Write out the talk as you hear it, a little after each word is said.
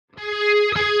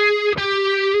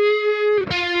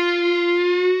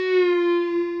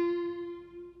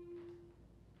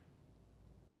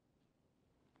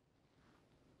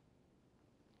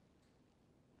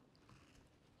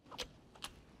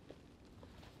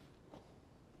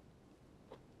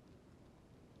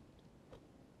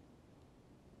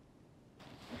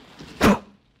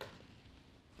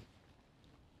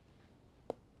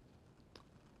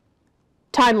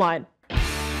Timeline.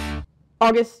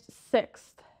 August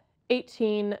 6th,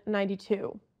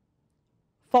 1892.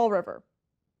 Fall River.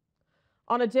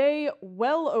 On a day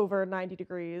well over 90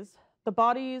 degrees, the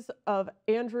bodies of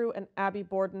Andrew and Abby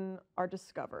Borden are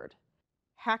discovered,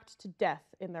 hacked to death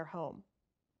in their home.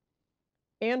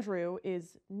 Andrew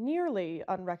is nearly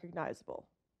unrecognizable.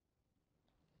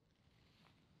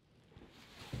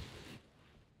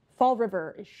 Fall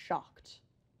River is shocked.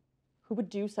 Who would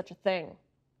do such a thing?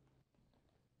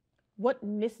 What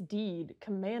misdeed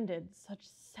commanded such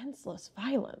senseless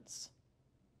violence?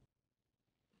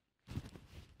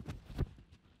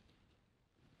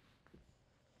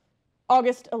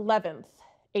 August 11th,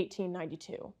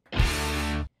 1892.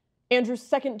 Andrew's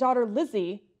second daughter,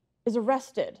 Lizzie, is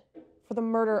arrested for the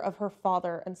murder of her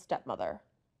father and stepmother.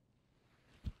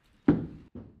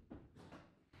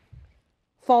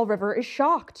 Fall River is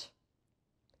shocked.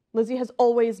 Lizzie has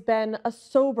always been a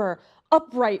sober,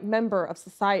 upright member of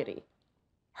society.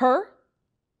 Her?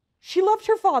 She loved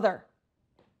her father.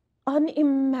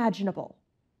 Unimaginable.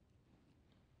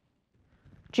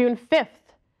 June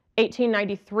 5th,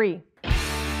 1893.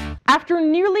 After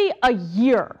nearly a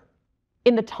year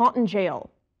in the Taunton jail,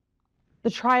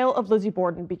 the trial of Lizzie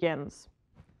Borden begins.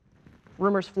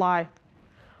 Rumors fly.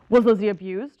 Was Lizzie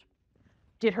abused?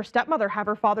 Did her stepmother have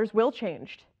her father's will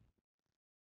changed?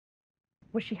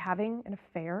 Was she having an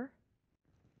affair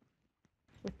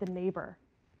with the neighbor,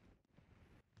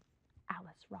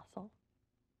 Alice Russell?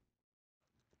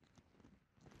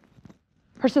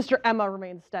 Her sister Emma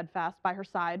remains steadfast by her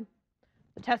side.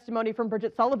 The testimony from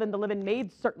Bridget Sullivan, the live-in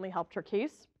maid, certainly helped her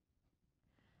case.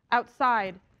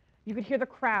 Outside, you could hear the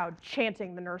crowd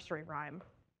chanting the nursery rhyme.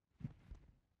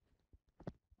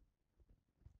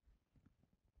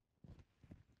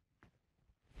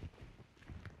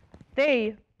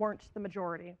 They weren't the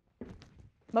majority.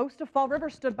 Most of Fall River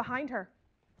stood behind her,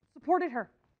 supported her.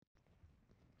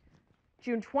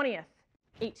 June 20th,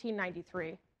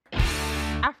 1893.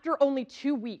 After only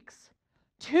 2 weeks,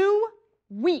 2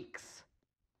 weeks,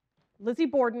 Lizzie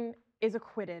Borden is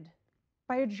acquitted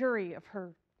by a jury of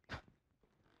her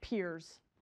peers.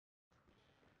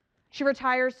 She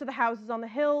retires to the houses on the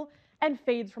hill and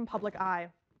fades from public eye.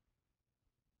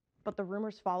 But the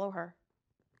rumors follow her.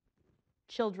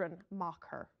 Children mock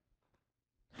her.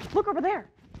 Look over there.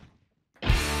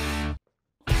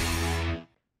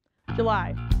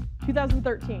 July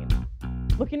 2013.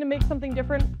 Looking to make something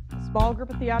different, a small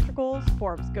group of theatricals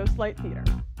forms Ghostlight Theater.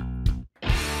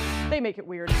 They make it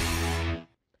weird.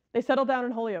 They settle down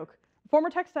in Holyoke, a former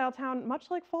textile town much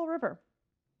like Fall River.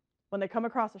 When they come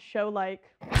across a show like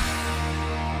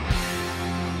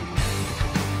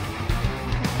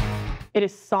it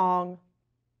is song,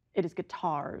 it is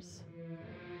guitars,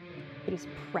 it is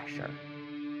pressure,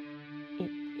 it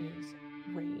is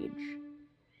rage,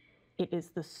 it is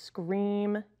the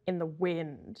scream in the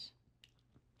wind.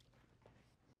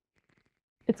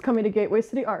 It's coming to Gateway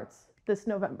City Arts this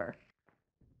November.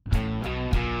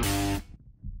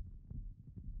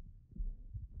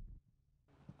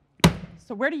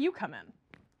 So where do you come in?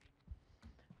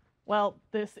 Well,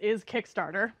 this is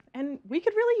Kickstarter, and we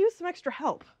could really use some extra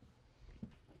help.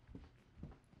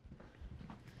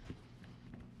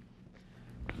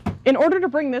 In order to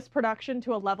bring this production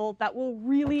to a level that will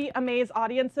really amaze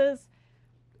audiences,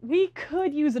 we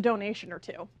could use a donation or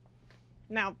two.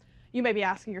 Now, you may be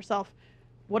asking yourself,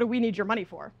 what do we need your money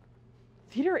for?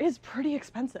 Theater is pretty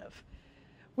expensive.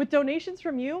 With donations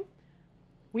from you,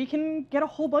 we can get a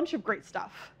whole bunch of great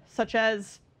stuff, such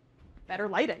as better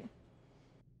lighting,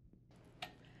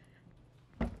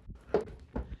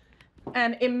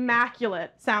 an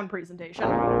immaculate sound presentation,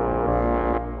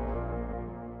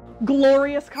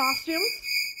 glorious costumes,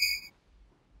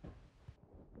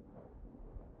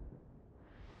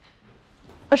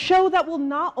 a show that will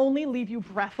not only leave you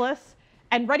breathless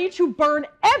and ready to burn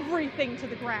everything to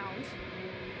the ground,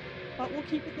 but will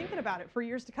keep you thinking about it for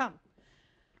years to come.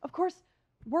 Of course,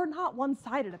 we're not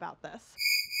one-sided about this.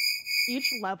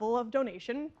 Each level of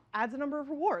donation adds a number of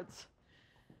rewards,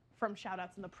 from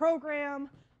shout-outs in the program,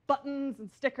 buttons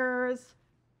and stickers,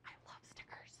 I love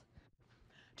stickers,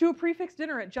 to a prefix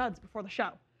dinner at Judd's before the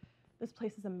show. This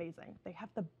place is amazing. They have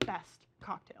the best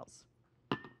cocktails.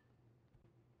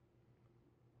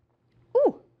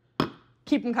 Ooh,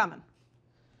 keep them coming.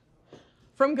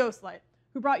 From Ghostlight,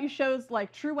 who brought you shows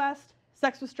like True West,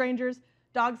 Sex with Strangers,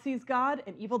 Dog Sees God,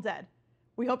 and Evil Dead.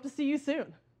 We hope to see you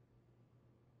soon.